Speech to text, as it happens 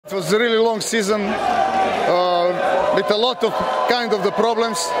It was a really long season with a lot of the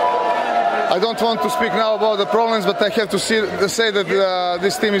problems. I don't want to speak now about the problems, but I have to say that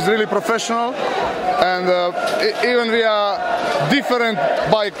this team is really professional, and even we are different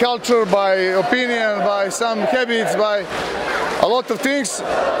by culture, by opinion, by some habits, by a lot of things.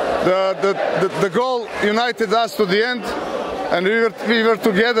 The goal united us to the end, and we were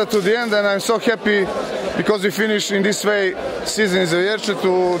together to the end, and I'm so happy because we finished in this way season in Zawiercie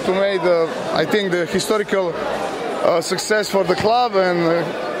to make I think the historical success for the club, and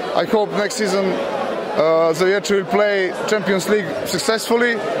I hope next season Zawiercie will play Champions League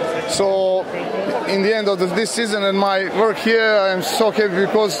successfully. So in the end of this season and my work here, I am so happy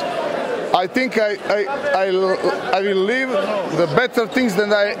because I think I will leave the better things than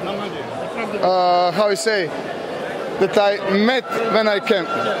that I met when I came.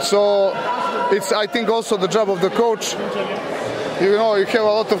 So it's, I think, also the job of the coach. You know, you have a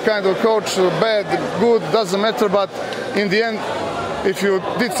lot of coach, bad, good, doesn't matter, but in the end, if you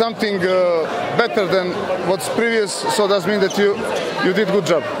did something better than what's previous, so that means that you did good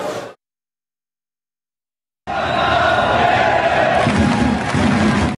job.